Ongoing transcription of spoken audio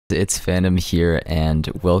It's Phantom here, and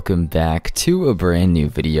welcome back to a brand new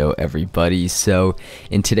video, everybody. So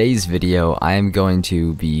in today's video I am going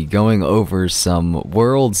to be going over some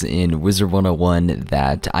worlds in Wizard101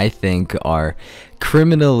 that I think are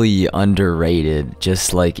criminally underrated,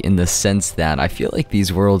 just like in the sense that I feel like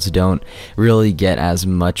these worlds don't really get as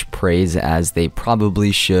much praise as they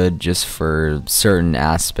probably should, just for certain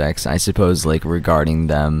aspects, I suppose, like regarding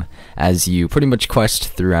them as you pretty much quest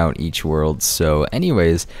throughout each world. So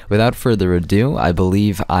anyways, without further ado, I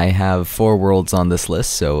believe I have 4 worlds on this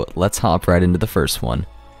list, so let's hop right into the first one.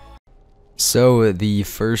 So the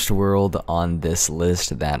first world on this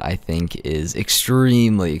list that I think is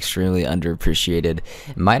extremely underappreciated,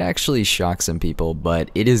 might actually shock some people, but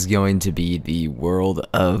it is going to be the world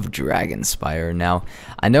of Dragonspire. Now,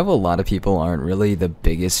 I know a lot of people aren't really the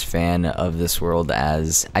biggest fan of this world,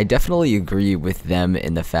 as I definitely agree with them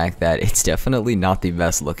in the fact that it's definitely not the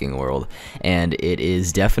best looking world, and it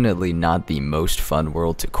is definitely not the most fun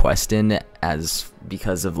world to quest in, as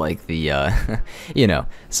because of like the you know,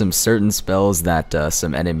 some certain spells that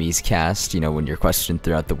some enemies cast, you know, when you're questing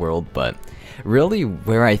throughout the world. But really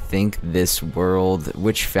where I think this world,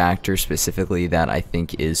 which factor specifically that I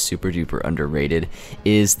think is super duper underrated,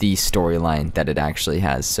 is the storyline that it actually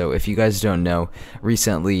has. So if you guys don't know,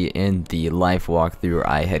 recently in the life walkthrough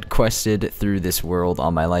I had quested through this world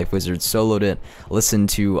on my life wizard, soloed it, listened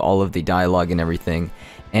to all of the dialogue and everything,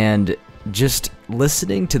 and just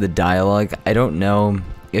listening to the dialogue, I don't know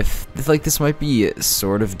if like this might be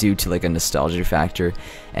sort of due to like a nostalgia factor,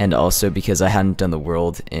 and also because I hadn't done the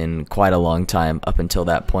world in quite a long time up until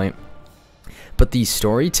that point. But the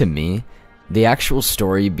story, to me, the actual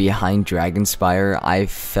story behind Dragonspire, I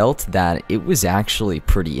felt that it was actually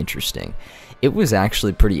pretty interesting. It was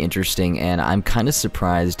actually pretty interesting, and I'm kind of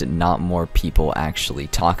surprised not more people actually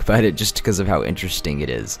talk about it, just because of how interesting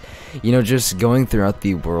it is. You know, just going throughout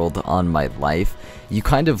the world on my life, you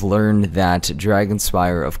kind of learn that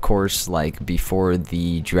Dragonspire, of course, like before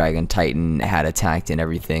the Dragon Titan had attacked and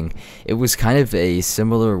everything, it was kind of a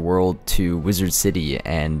similar world to Wizard City,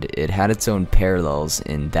 and it had its own parallels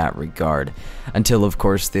in that regard, until of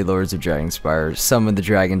course the Lords of Dragonspire summoned the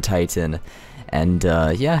Dragon Titan. And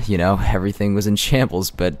yeah, you know, everything was in shambles,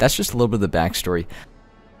 but that's just a little bit of the backstory.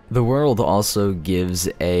 The world also gives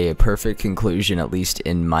a perfect conclusion, at least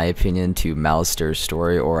in my opinion, to Malister's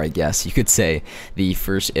story, or I guess you could say the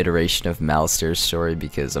first iteration of Malister's story,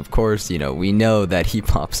 because of course, you know, we know that he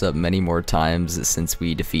pops up many more times since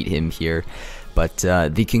we defeat him here. But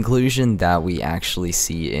the conclusion that we actually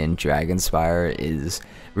see in Dragonspire is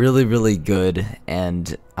really good,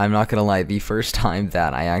 and I'm not gonna lie, the first time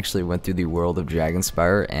that I actually went through the world of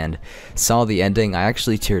Dragonspire and saw the ending, I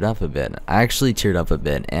actually teared up a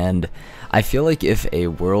bit. And I feel like if a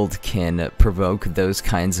world can provoke those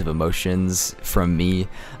kinds of emotions from me,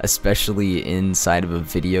 especially inside of a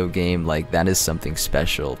video game, like that is something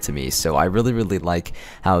special to me. So I really like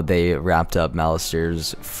how they wrapped up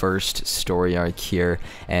Malister's first story arc here,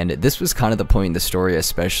 and this was kind of the point in the story,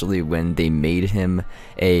 especially when they made him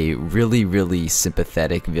a really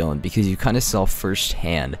sympathetic villain, because you kind of saw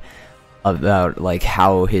firsthand about like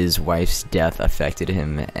how his wife's death affected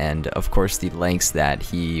him, and of course the lengths that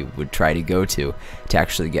he would try to go to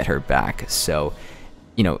actually get her back. So,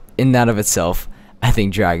 you know, in that of itself, I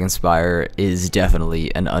think Dragonspire is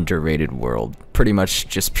definitely an underrated world, pretty much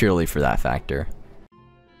just purely for that factor.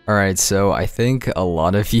 Alright, so I think a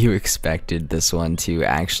lot of you expected this one to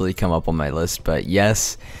actually come up on my list, but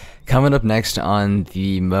yes, coming up next on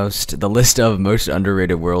the list of most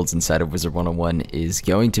underrated worlds inside of Wizard101 is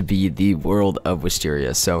going to be the world of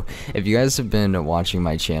Wisteria. So if you guys have been watching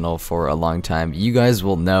my channel for a long time, you guys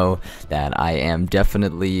will know that I am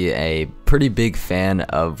definitely a pretty big fan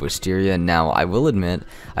of Wisteria. Now, I will admit,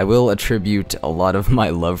 I will attribute a lot of my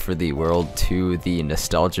love for the world to the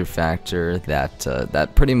nostalgia factor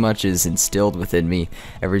that pretty much is instilled within me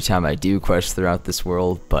every time I do quest throughout this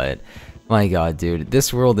world. But my god, dude,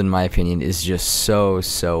 this world, in my opinion, is just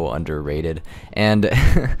so underrated. And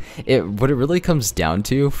what it really comes down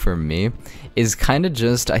to for me is kind of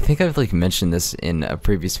just, I think I've like mentioned this in a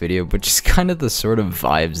previous video, but just kind of the sort of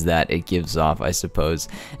vibes that it gives off, I suppose.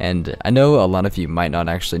 And I know a lot of you might not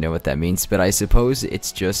actually know what that means, but I suppose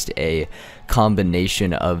it's just a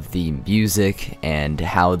combination of the music and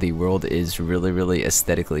how the world is really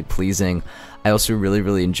aesthetically pleasing. I also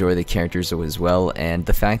really enjoy the characters as well, and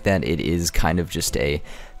the fact that it is kind of just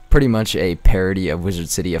pretty much a parody of Wizard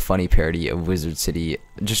City, a funny parody of Wizard City,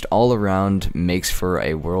 just all around makes for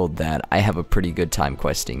a world that I have a pretty good time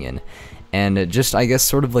questing in. and just, I guess,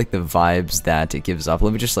 sort of like the vibes that it gives off.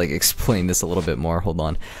 Let me just like explain this a little bit more. Hold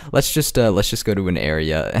on. Let's just go to an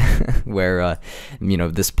area where you know,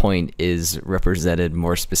 this point is represented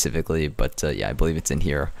more specifically. But yeah, I believe it's in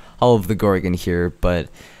here. Hall of the Gorgon here, but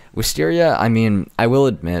Wisteria, I mean, I will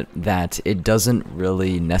admit that it doesn't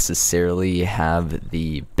really necessarily have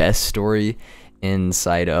the best story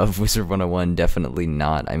inside of Wizard101. Definitely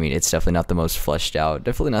not. I mean, it's definitely not the most fleshed out,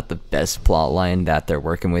 definitely not the best plot line that they're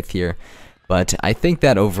working with here. But I think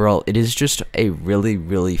that overall, it is just a really,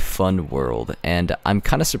 really fun world, and I'm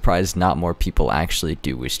kind of surprised not more people actually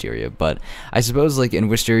do Wisteria. But I suppose, like, in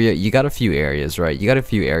Wisteria, you got a few areas, right? You got a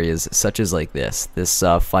few areas, such as, like, this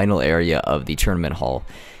final area of the tournament hall.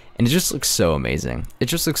 And it just looks so amazing. It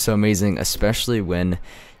just looks so amazing, especially when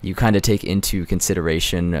you kind of take into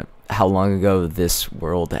consideration how long ago this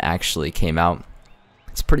world actually came out.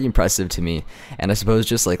 It's pretty impressive to me, and I suppose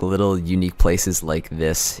just like little unique places like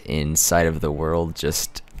this inside of the world,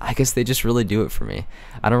 just, I guess they just really do it for me.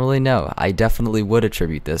 I don't really know. I definitely would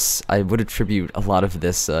attribute this. I would attribute a lot of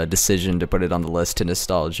this decision to put it on the list to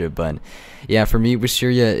nostalgia, but yeah, for me,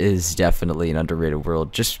 Wisteria is definitely an underrated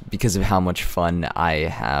world just because of how much fun I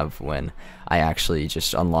have when I actually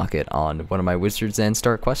just unlock it on one of my wizards and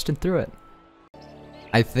start questing through it.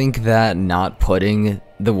 I think that not putting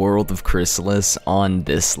the world of Chrysalis on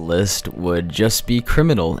this list would just be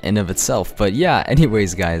criminal in of itself. But yeah,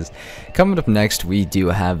 anyways guys, coming up next we do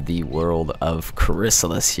have the world of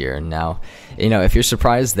Chrysalis here. Now, you know, if you're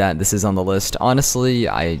surprised that this is on the list, honestly,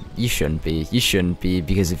 you shouldn't be. You shouldn't be,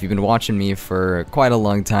 because if you've been watching me for quite a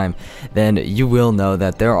long time, then you will know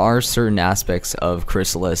that there are certain aspects of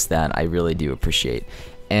Chrysalis that I really do appreciate.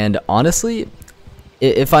 And honestly,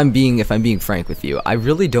 if I'm being frank with you, I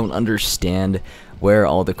really don't understand where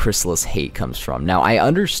all the Chrysalis hate comes from. Now, I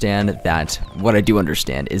understand that, what I do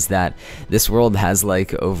understand is that this world has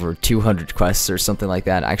like over 200 quests or something like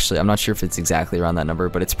that. Actually, I'm not sure if it's exactly around that number,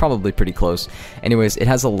 but it's probably pretty close. Anyways, it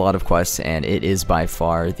has a lot of quests, and it is by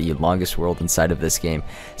far the longest world inside of this game.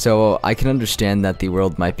 So I can understand that the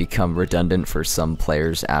world might become redundant for some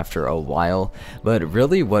players after a while, but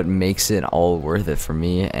really what makes it all worth it for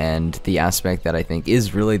me, and the aspect that I think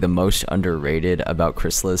is really the most underrated about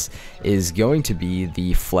Chrysalis, is going to be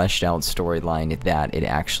the fleshed out storyline that it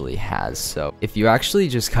actually has. So if you actually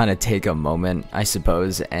just kind of take a moment, I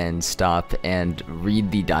suppose, and stop and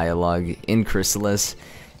read the dialogue in Chrysalis,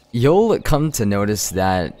 you'll come to notice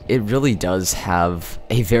that it really does have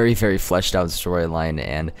a very, very fleshed out storyline,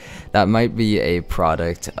 and that might be a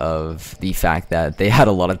product of the fact that they had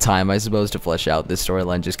a lot of time, I suppose, to flesh out this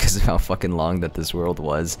storyline just because of how fucking long that this world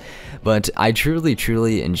was. But I truly,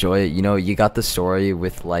 truly enjoy it. You know, you got the story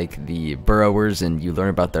with like the burrowers, and you learn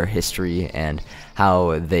about their history and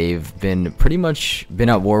how they've been pretty much been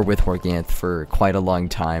at war with Morganth for quite a long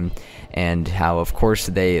time, and how of course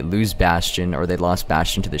they lose Bastion, or they lost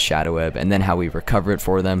Bastion to the Shadow Web, and then how we recover it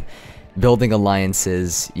for them, building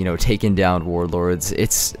alliances, you know, taking down warlords.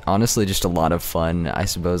 It's honestly just a lot of fun, I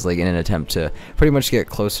suppose, like in an attempt to pretty much get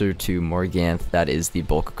closer to Morganth. That is the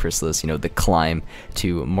bulk of Chrysalis, you know, the climb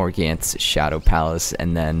to Morganth's Shadow Palace,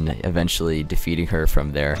 and then eventually defeating her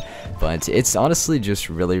from there. But it's honestly just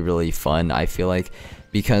really, really fun, I feel like,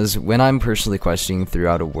 because when I'm personally questing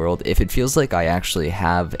throughout a world, if it feels like I actually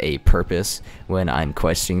have a purpose when I'm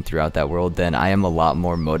questing throughout that world, then I am a lot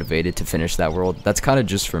more motivated to finish that world. That's kind of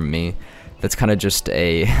just for me. That's kind of just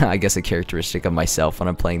a, I guess, a characteristic of myself when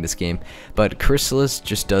I'm playing this game. But Chrysalis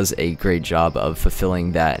just does a great job of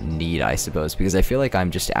fulfilling that need, I suppose, because I feel like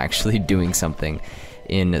I'm just actually doing something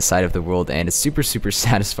inside of the world, and it's super, super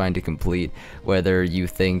satisfying to complete, whether you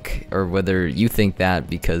think that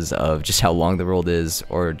because of just how long the world is,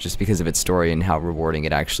 or just because of its story and how rewarding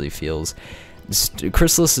it actually feels.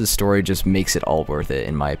 Chrysalis' story just makes it all worth it,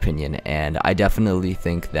 in my opinion, and I definitely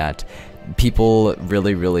think that people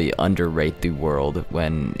really, really underrate the world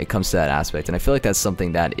when it comes to that aspect, and I feel like that's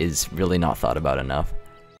something that is really not thought about enough.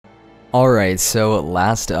 Alright, so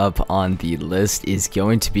last up on the list is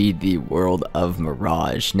going to be the world of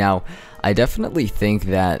Mirage. Now, I definitely think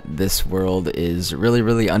that this world is really,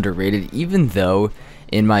 really underrated, even though,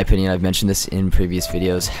 in my opinion, I've mentioned this in previous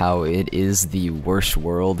videos, how it is the worst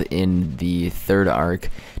world in the third arc,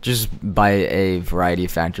 just by a variety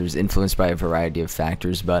of factors, influenced by a variety of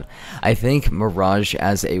factors. But I think Mirage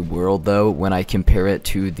as a world, though, when I compare it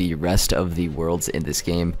to the rest of the worlds in this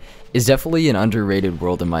game, is definitely an underrated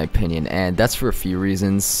world in my opinion, and that's for a few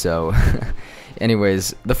reasons. So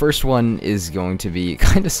anyways, the first one is going to be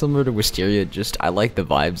kind of similar to Wisteria, just I like the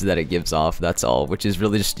vibes that it gives off, that's all, which is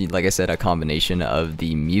really just, like I said, a combination of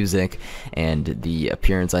the music and the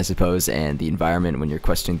appearance, I suppose, and the environment when you're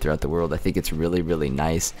questing throughout the world. I think it's really, really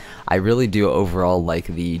nice. I really do overall like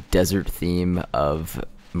the desert theme of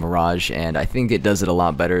Mirage, and I think it does it a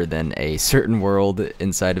lot better than a certain world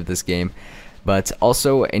inside of this game. But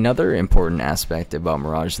also another important aspect about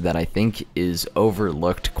Mirage that I think is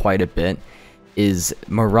overlooked quite a bit is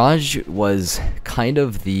Mirage was kind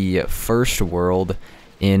of the first world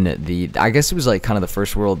in the, I guess it was like kind of the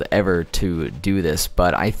first world ever to do this,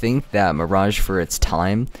 but I think that Mirage for its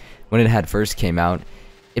time, when it had first came out,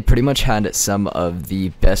 it pretty much had some of the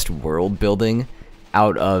best world building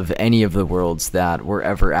out of any of the worlds that were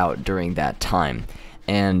ever out during that time.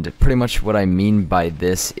 And pretty much what I mean by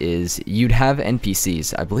this is you'd have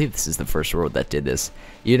NPCs. I believe this is the first world that did this.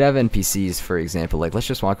 You'd have NPCs, for example, like let's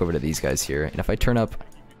just walk over to these guys here, and if I turn up,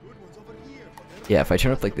 yeah, if I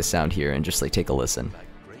turn up like the sound here and just like take a listen,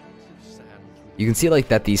 you can see like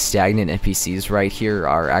that these stagnant NPCs right here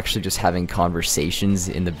are actually just having conversations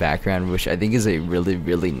in the background, which I think is a really,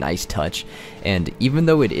 really nice touch. And even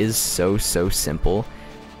though it is so simple,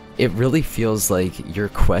 it really feels like you're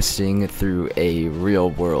questing through a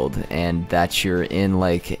real world and that you're in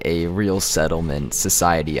like a real settlement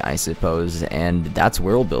society, I suppose, and that's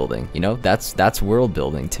world building, you know, that's world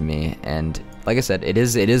building to me. And like I said, it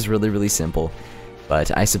is really, really simple.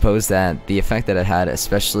 But I suppose that the effect that it had,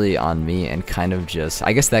 especially on me, and kind of just,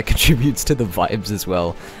 I guess that contributes to the vibes as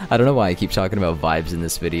well. I don't know why I keep talking about vibes in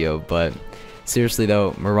this video, but seriously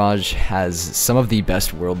though, Mirage has some of the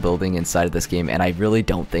best world building inside of this game, and I really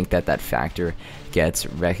don't think that that factor gets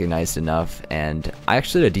recognized enough. And I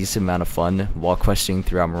actually had a decent amount of fun while questing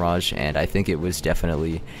throughout Mirage, and I think it was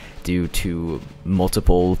definitely due to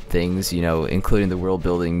multiple things, you know, including the world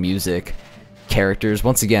building, music, characters.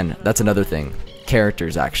 Once again, that's another thing.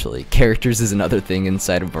 Characters, actually. Characters is another thing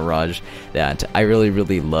inside of Mirage that I really,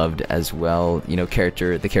 really loved as well. You know,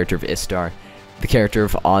 the character of Istar, the character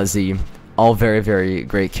of Ozzy, all very, very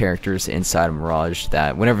great characters inside of Mirage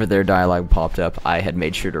that whenever their dialogue popped up, I had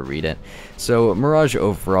made sure to read it. So Mirage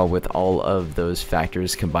overall, with all of those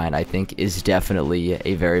factors combined, I think is definitely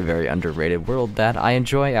a very, very underrated world that I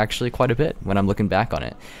enjoy actually quite a bit when I'm looking back on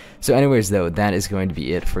it. So anyways though, that is going to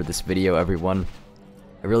be it for this video, everyone.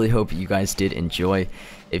 I really hope you guys did enjoy.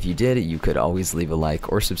 If you did, you could always leave a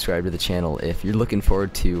like or subscribe to the channel if you're looking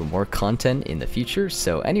forward to more content in the future.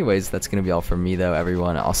 So anyways, that's going to be all from me though,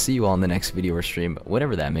 everyone. I'll see you all in the next video or stream,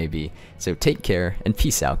 whatever that may be. So take care and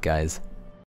peace out, guys.